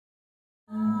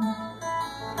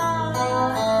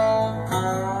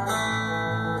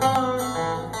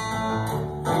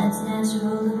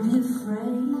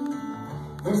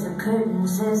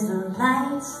curtains, there's the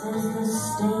lights, there's the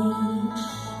stage.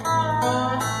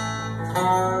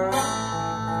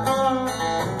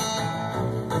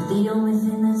 But the only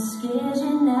thing that scares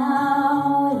you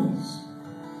now is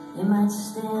you might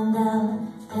stand out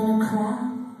in a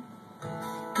crowd,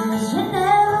 'cause you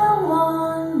never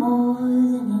want more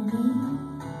than you need.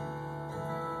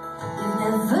 You've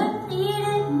never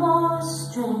needed more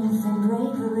strength and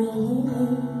bravery,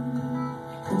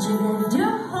 but you've lived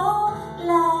your whole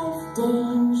life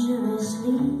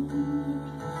dangerously,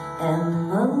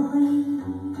 Emily.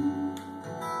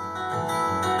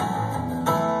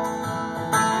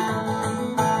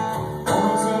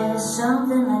 Always there's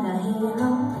something like a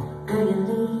halo. Girl, you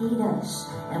lead us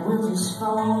and we'll just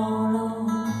follow.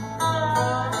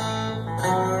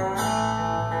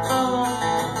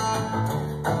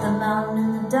 Up the mountain in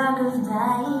the dark of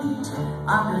night,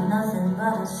 armed with nothing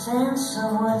but a sense of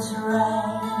what's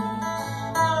right.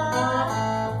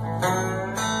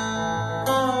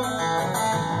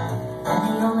 And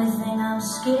the only thing I'm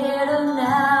scared of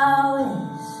now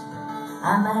is I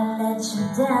might let you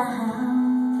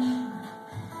down,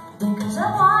 because I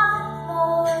want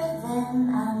more than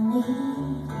I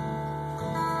need.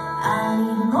 I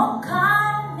need more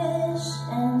kindness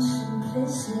and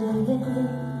simplicity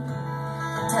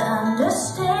to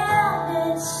understand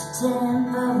it's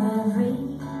temporary.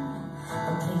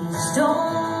 But please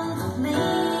don't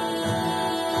leave.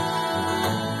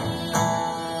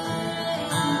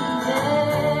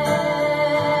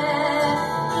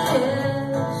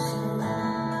 Yes,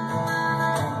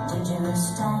 dangerous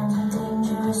times and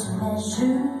dangerous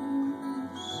measures.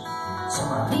 So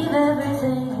I'll leave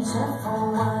everything except for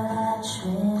what I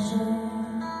treasure.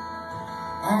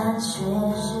 And I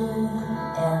treasure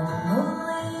Emily.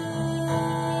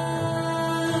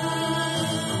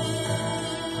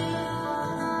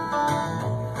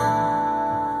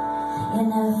 You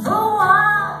never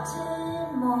wanted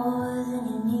more than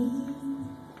you need,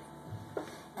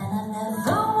 and I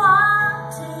never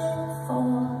wanted for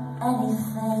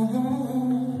anything,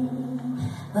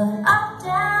 but I'm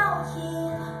down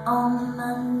here on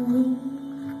my knees.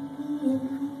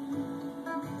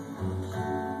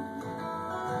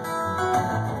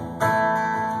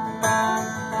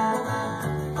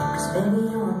 'Cause baby,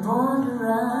 you were born to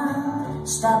run.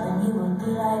 Stopping you would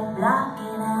be like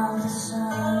blocking out the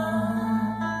sun.